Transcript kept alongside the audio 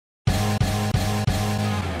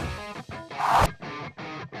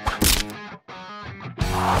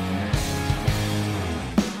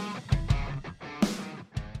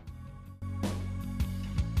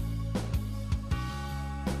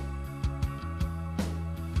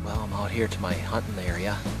out here to my hunting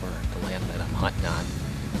area, or the land that I'm hunting on,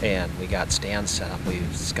 and we got stands set up.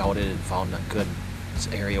 We've scouted and found a good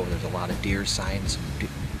area where there's a lot of deer signs,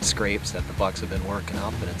 scrapes that the bucks have been working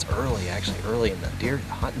up, and it's early, actually early in the deer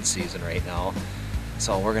hunting season right now.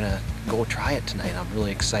 So we're gonna go try it tonight. I'm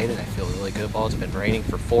really excited. I feel really good about it. It's been raining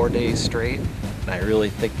for 4 days straight, and I really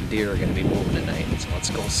think the deer are gonna be moving tonight. So let's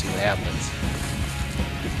go see what happens.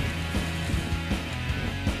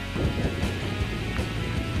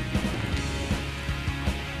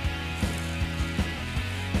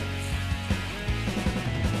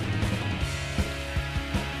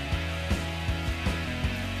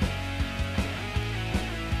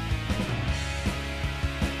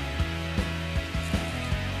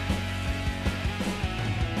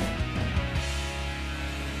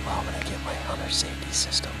 I'm gonna get my hunter safety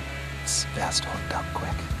system vest hooked up quick.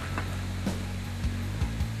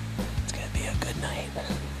 It's gonna be a good night.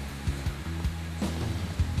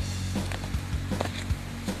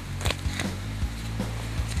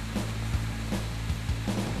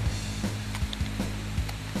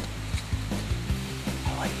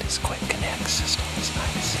 I like this quick connect system, it's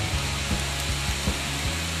nice.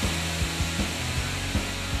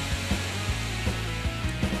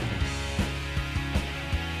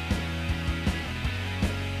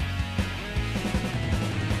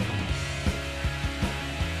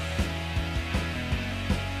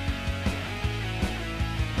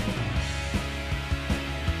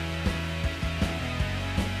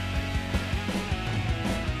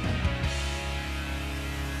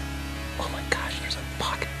 Oh my gosh, there's a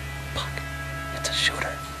buck. It's a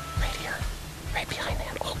shooter. Right here. Right behind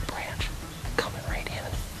that oak branch. Coming right in.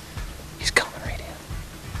 He's coming right in.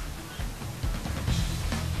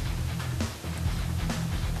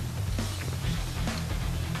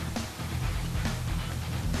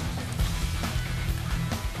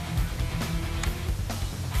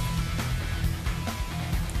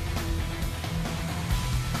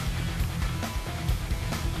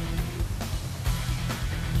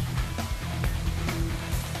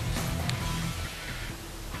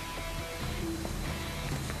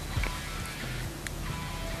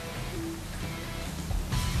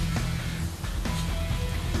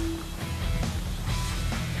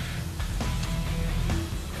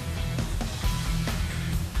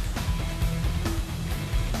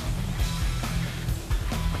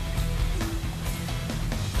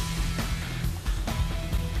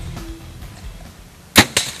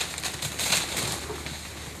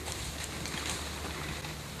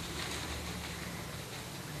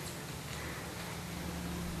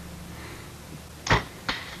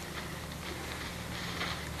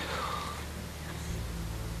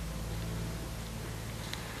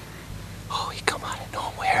 Oh, he come out of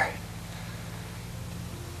nowhere.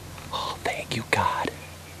 Oh, thank you, God.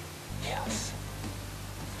 Yes.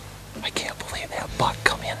 I can't believe that buck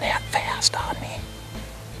come in that fast on me.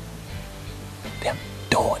 Them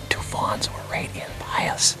doe and two fawns were right in by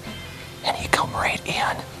us, and he come right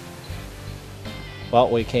in. Well,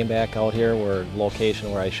 we came back out here. We're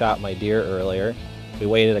location where I shot my deer earlier. We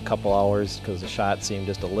waited a couple hours because the shot seemed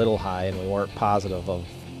just a little high, and we weren't positive of,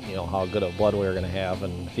 how good of blood we were going to have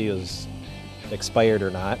and if he was expired or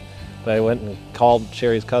not. But I went and called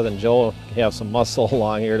Sherry's cousin Joe to have some muscle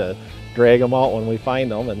along here to drag him out when we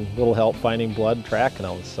find them, and a little help finding blood and tracking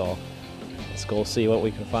them. So let's go see what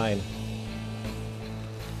we can find.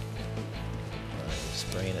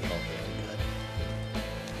 Spraying it out really good.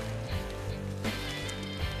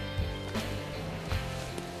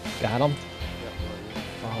 Got him?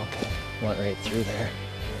 Oh, okay. Went right through there.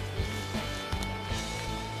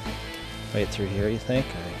 Right through here, you think?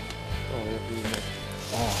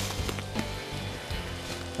 Oh.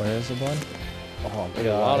 Where is the blood? Oh, God.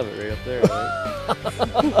 A lot of it right up there,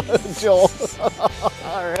 right? Joel.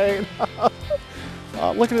 All right.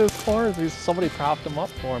 Look at his horns. Somebody propped him up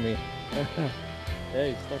for me.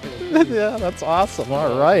 Hey, he's stuck in the tree. Yeah, that's awesome.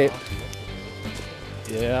 All right.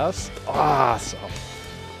 Yes. Awesome.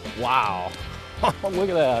 Wow. Look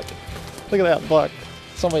at that. Look at that buck.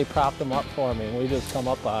 Somebody propped him up for me, and we just come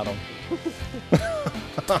up on him.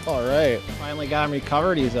 All right. Finally got him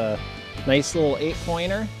recovered. He's a nice little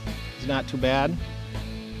 8-pointer. He's not too bad.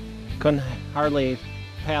 Couldn't hardly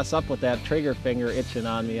pass up with that trigger finger itching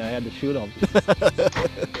on me. I had to shoot him.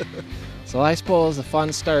 So I suppose the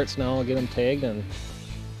fun starts now. We'll get him tagged and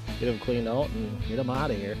get him cleaned out and get him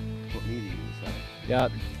out of here. Put meat in inside. Yeah,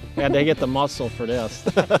 had to get the muscle for this.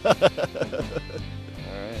 All right.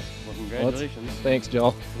 Well, congratulations. Thanks,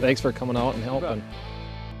 Joe. Thanks for coming out and helping.